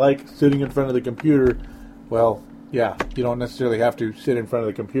might not like sitting in front of the computer, well, yeah, you don't necessarily have to sit in front of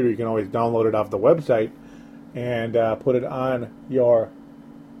the computer. You can always download it off the website and put it on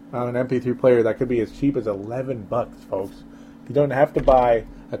an MP3 player. That could be as cheap as $11, folks. You don't have to buy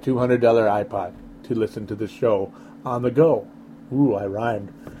a $200 iPod to listen to this show on the go. Ooh, I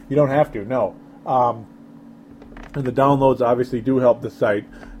rhymed. You don't have to, no. And the downloads obviously do help the site.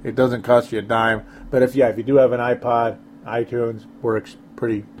 It doesn't cost you a dime. But if you do have an iPod, iTunes works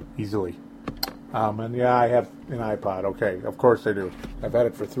pretty easily. And yeah, I have an iPod. Okay, of course I do. I've had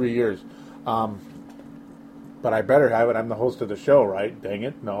it for 3 years. But I better have it. I'm the host of the show, right? Dang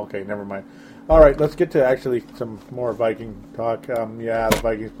it. No, okay, never mind. All right, let's get to actually some more Viking talk. Yeah, the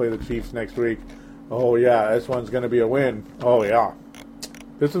Vikings play the Chiefs next week. Oh, yeah, this one's going to be a win. Oh, yeah.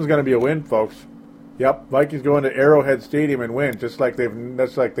 This one's going to be a win, folks. Yep, Vikings go into Arrowhead Stadium and win, just like they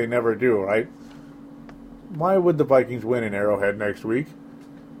never do, right? Why would the Vikings win in Arrowhead next week?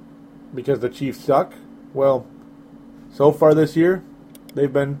 Because the Chiefs suck? Well, so far this year,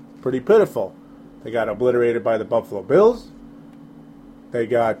 they've been pretty pitiful. They got obliterated by the Buffalo Bills. They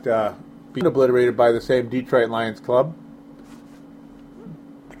got being obliterated by the same Detroit Lions club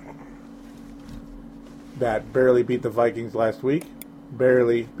that barely beat the Vikings last week.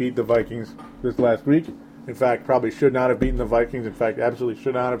 Barely beat the Vikings this last week. In fact, probably should not have beaten the Vikings. In fact, absolutely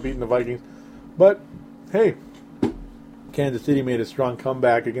should not have beaten the Vikings. But, hey, Kansas City made a strong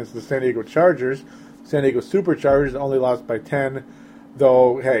comeback against the San Diego Chargers. San Diego Superchargers only lost by 10.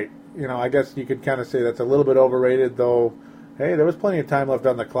 Though, hey, I guess you could kind of say that's a little bit overrated, though. Hey, there was plenty of time left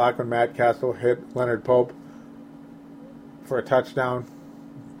on the clock when Matt Castle hit Leonard Pope for a touchdown.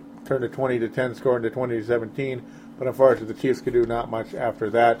 Turned a 20-10 score into 20-17. But unfortunately, the Chiefs could do not much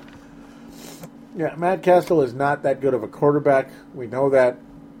after that. Yeah, Matt Castle is not that good of a quarterback. We know that.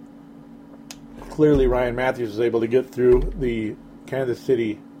 Clearly, Ryan Matthews was able to get through the Kansas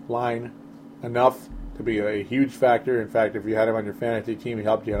City line enough to be a huge factor. In fact, if you had him on your fantasy team, he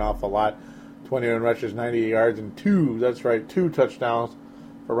helped you an awful lot. 21 rushes, 98 yards, and two touchdowns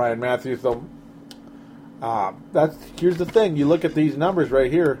for Ryan Matthews. So, here's the thing. You look at these numbers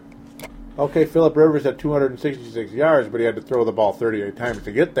right here. Okay, Phillip Rivers had 266 yards, but he had to throw the ball 38 times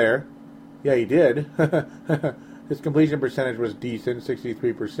to get there. Yeah, he did. His completion percentage was decent,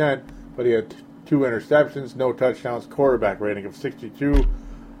 63%, but he had 2 interceptions, no touchdowns, quarterback rating of 62.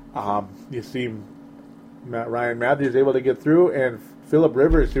 You see Ryan Matthews able to get through, and Phillip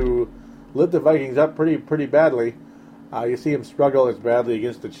Rivers, who lit the Vikings up pretty badly, you see him struggle as badly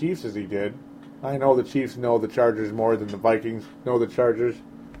against the Chiefs as he did. I know the Chiefs know the Chargers more than the Vikings know the Chargers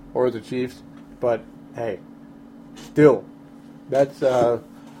or the Chiefs, but hey, still, that's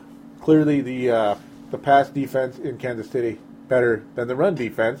clearly the pass defense in Kansas City better than the run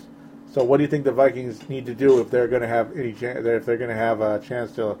defense. So, what do you think the Vikings need to do if they're going to have if they're going to have a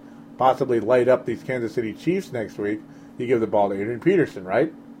chance to possibly light up these Kansas City Chiefs next week? You give the ball to Adrian Peterson,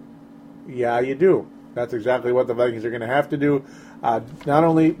 right? Yeah, you do. That's exactly what the Vikings are going to have to do. Not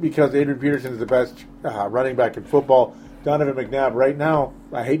only because Adrian Peterson is the best running back in football, Donovan McNabb right now,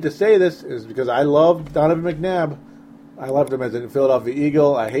 I hate to say this, is because I love Donovan McNabb. I loved him as a Philadelphia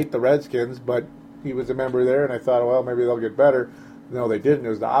Eagle. I hate the Redskins, but he was a member there, and I thought, well, maybe they'll get better. No, they didn't. It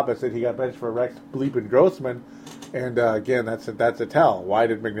was the opposite. He got benched for Rex Bleepin Grossman, and again, that's a tell. Why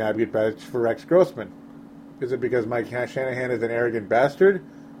did McNabb get benched for Rex Grossman? Is it because Mike Shanahan is an arrogant bastard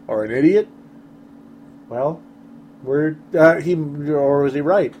or an idiot? Well, or was he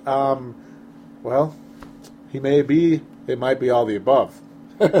right? Well, he may be. It might be all the above.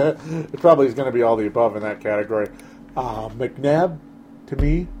 It probably is going to be all the above in that category. McNabb, to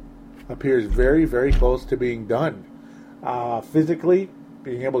me, appears very, very close to being done. Physically,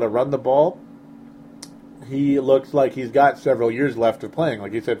 being able to run the ball, he looks like he's got several years left of playing.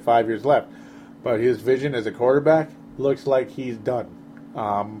 Like he said, 5 years left. But his vision as a quarterback looks like he's done.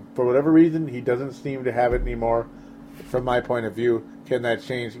 For whatever reason, he doesn't seem to have it anymore. From my point of view, can that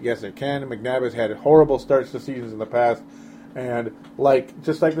change? Yes, it can. McNabb has had horrible starts to seasons in the past. And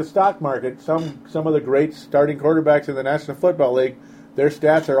just like the stock market, some of the great starting quarterbacks in the National Football League, their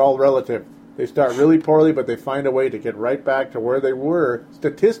stats are all relative. They start really poorly, but they find a way to get right back to where they were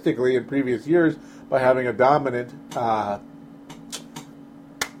statistically in previous years by having a dominant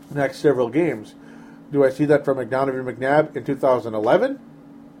next several games. Do I see that from Donovan McNabb in 2011?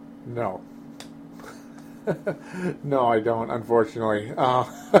 No. No, I don't, unfortunately.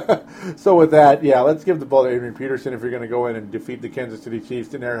 So with that, let's give the ball to Adrian Peterson if you're going to go in and defeat the Kansas City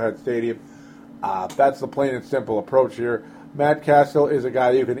Chiefs in Arrowhead Stadium. That's the plain and simple approach here. Matt Castle is a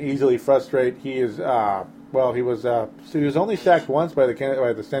guy you can easily frustrate. He is, he was only sacked once by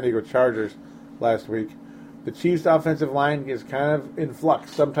the San Diego Chargers last week. The Chiefs' offensive line is kind of in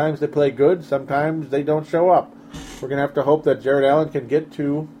flux. Sometimes they play good, sometimes they don't show up. We're going to have to hope that Jared Allen can get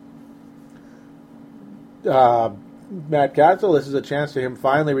to Matt Castle. This is a chance to him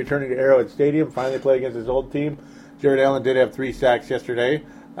finally returning to Arrowhead Stadium, finally play against his old team. Jared Allen did have 3 sacks yesterday.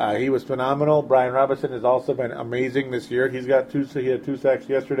 He was phenomenal. Brian Robinson has also been amazing this year. He had 2 sacks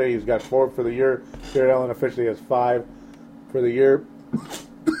yesterday. He's got 4 for the year. Jared Allen officially has 5 for the year.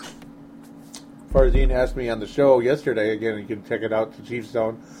 Farzine asked me on the show yesterday, again, you can check it out to Chiefs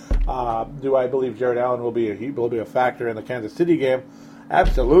Zone, do I believe Jared Allen will be a factor in the Kansas City game?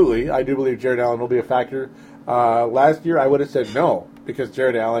 Absolutely. I do believe Jared Allen will be a factor. Last year I would have said no, because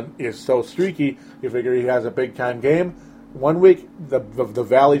Jared Allen is so streaky. You figure he has a big-time game. One week, the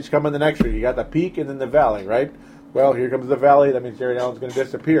valley's coming the next week. You got the peak and then the valley, right? Well, here comes the valley. That means Jared Allen's going to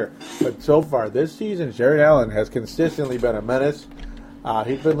disappear. But so far this season, Jared Allen has consistently been a menace.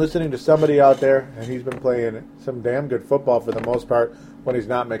 He's been listening to somebody out there, and he's been playing some damn good football for the most part when he's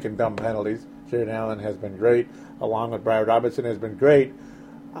not making dumb penalties. Jared Allen has been great, along with Brian Robinson has been great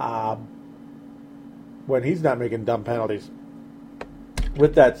when he's not making dumb penalties.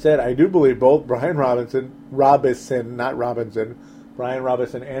 With that said, I do believe both Brian Robinson and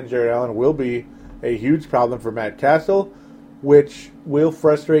Jared Allen will be a huge problem for Matt Castle, which will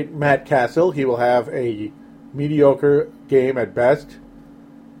frustrate Matt Castle. He will have a mediocre game at best.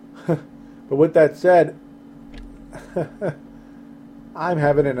 But with that said, I'm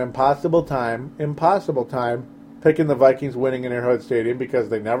having an impossible time picking the Vikings winning in Arrowhead Stadium because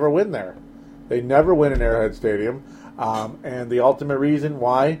they never win there. They never win in Arrowhead Stadium. And the ultimate reason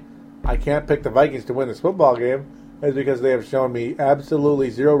why I can't pick the Vikings to win this football game is because they have shown me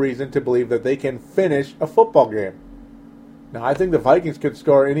absolutely zero reason to believe that they can finish a football game. Now, I think the Vikings could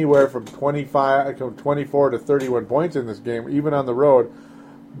score anywhere from 24 to 31 points in this game, even on the road.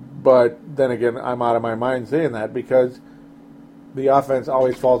 But then again, I'm out of my mind saying that because the offense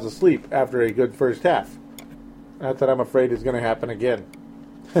always falls asleep after a good first half. That's what I'm afraid is going to happen again.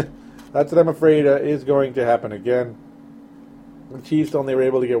 That's what I'm afraid is going to happen again. The Chiefs only were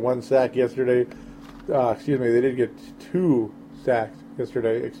able to get 1 sack yesterday. They did get 2 sacks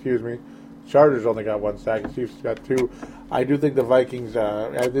yesterday. Chargers only got 1 sack. The Chiefs got 2. I do think the Vikings,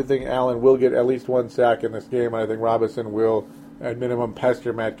 I do think Allen will get at least 1 sack in this game. I think Robinson will, at minimum,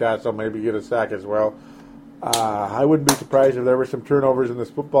 pester Matt Castle, maybe get a sack as well. I wouldn't be surprised if there were some turnovers in this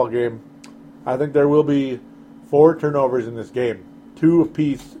football game. I think there will be 4 turnovers in this game. 2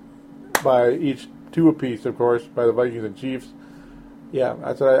 apiece, of course, by the Vikings and Chiefs. Yeah,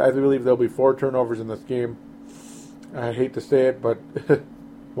 that's what I believe there'll be 4 turnovers in this game. I hate to say it, but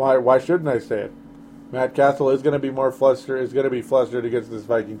why shouldn't I say it? Matt Castle is going to be flustered against this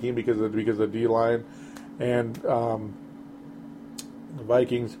Viking team because of the D-line, and the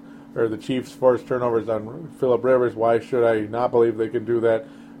Vikings or the Chiefs forced turnovers on Phillip Rivers. Why should I not believe they can do that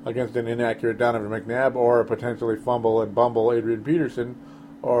against an inaccurate Donovan McNabb or potentially fumble and bumble Adrian Peterson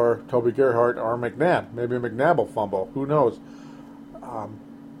or Toby Gerhart or McNabb? Maybe McNabb will fumble. Who knows?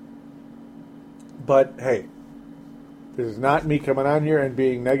 But hey, this is not me coming on here and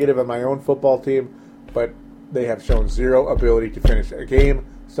being negative on my own football team, but they have shown zero ability to finish a game,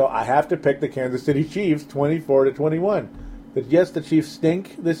 so I have to pick the Kansas City Chiefs 24-21. Yes, the Chiefs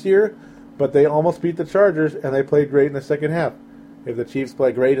stink this year, but they almost beat the Chargers, and they played great in the second half. If the Chiefs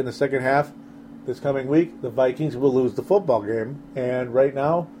play great in the second half this coming week, the Vikings will lose the football game, and right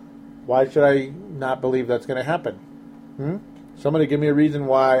now, why should I not believe that's going to happen? Somebody give me a reason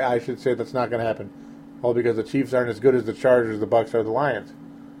why I should say that's not going to happen. Well, because the Chiefs aren't as good as the Chargers, the Bucs, or the Lions.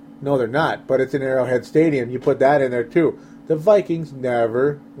 No, they're not, but it's in Arrowhead Stadium. You put that in there, too. The Vikings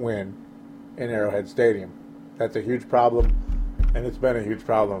never win in Arrowhead Stadium. That's a huge problem, and it's been a huge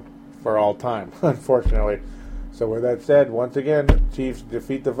problem for all time, unfortunately. So with that said, once again, Chiefs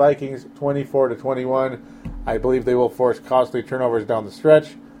defeat the Vikings 24-21. I believe they will force costly turnovers down the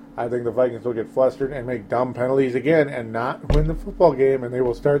stretch. I think the Vikings will get flustered and make dumb penalties again and not win the football game, and they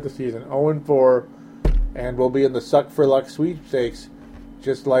will start the season 0-4 and will be in the suck-for-luck sweepstakes,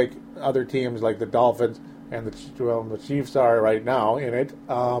 just like other teams like the Dolphins and the Chiefs are right now in it.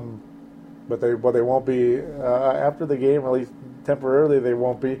 But they won't be after the game, at least temporarily. They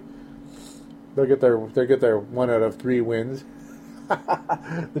won't be. They'll get their 1 out of 3 wins.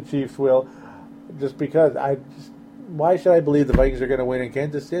 The Chiefs will, just because why should I believe the Vikings are going to win in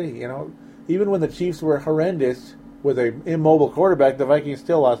Kansas City? even when the Chiefs were horrendous with an immobile quarterback, the Vikings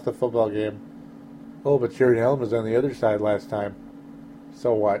still lost the football game. Oh, but Jared Allen was on the other side last time.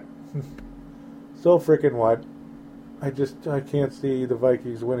 So what? So frickin' what? I can't see the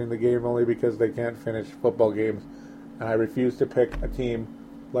Vikings winning the game only because they can't finish football games. And I refuse to pick a team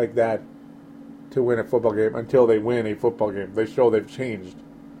like that to win a football game until they win a football game. They show they've changed.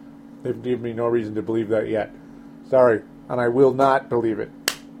 They've given me no reason to believe that yet. Sorry, and I will not believe it.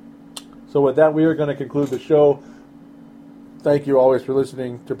 So with that, we are going to conclude the show. Thank you always for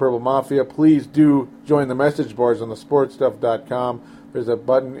listening to Purple Mafia. Please do join the message boards on the sportstuff.com. There's a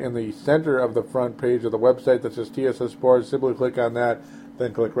button in the center of the front page of the website that says TSS Sports. Simply click on that,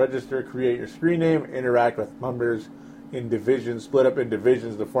 then click register, create your screen name, interact with members in divisions, split up in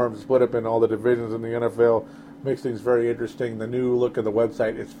divisions. The forums split up in all the divisions in the NFL. Makes things very interesting. The new look of the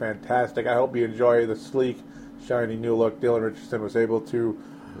website is fantastic. I hope you enjoy the sleek, shiny new look Dylan Richardson was able to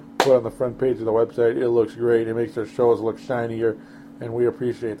put on the front page of the website. It looks great. It makes our shows look shinier, and we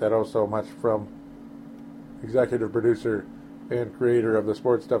appreciate that oh so much from executive producer and creator of the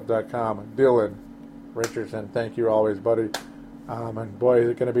sportstuff.com, Dylan Richardson. Thank you always, buddy. And boy, is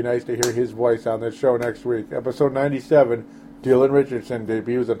it going to be nice to hear his voice on this show next week. Episode 97, Dylan Richardson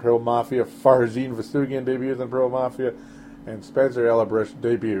debuts on Purple Mafia, Farzin Vasugian debuts on Purple Mafia, and Spencer Elabrush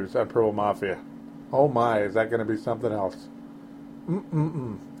debuts on Purple Mafia. Oh my, is that going to be something else?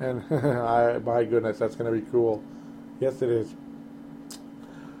 And my goodness, that's going to be cool. Yes, it is.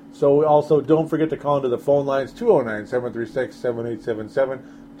 So also, don't forget to call into the phone lines, 209-736-7877,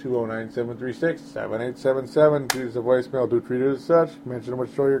 209-736-7877. Use the voicemail. Do treat it as such. Mention what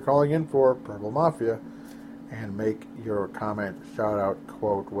show you're calling in for, Purple Mafia, and make your comment, shout out,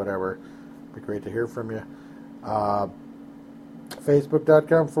 quote, whatever. Be great to hear from you.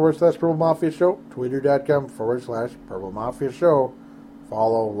 Facebook.com/Purple Mafia Show. Twitter.com/Purple Mafia Show.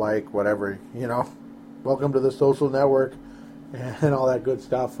 Follow, like, whatever, you know. Welcome to the social network and all that good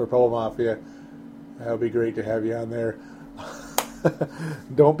stuff for Purple Mafia. That would be great to have you on there.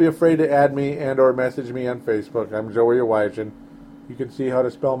 Don't be afraid to add me and or message me on Facebook. I'm Joey Awajan. You can see how to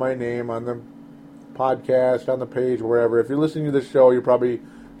spell my name on the podcast, on the page, wherever. If you're listening to this show, you probably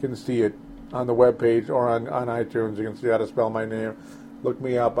can see it on the webpage or on iTunes. You can see how to spell my name. Look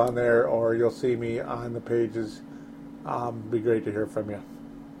me up on there, or you'll see me on the pages. Be great to hear from you.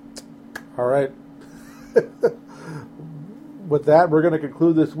 All right. With that, we're going to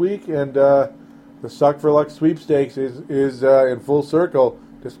conclude this week, and the Suck for Luck sweepstakes is in full circle,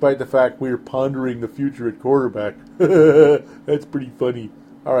 despite the fact we're pondering the future at quarterback. That's pretty funny.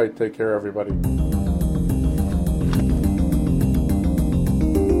 All right, take care, everybody.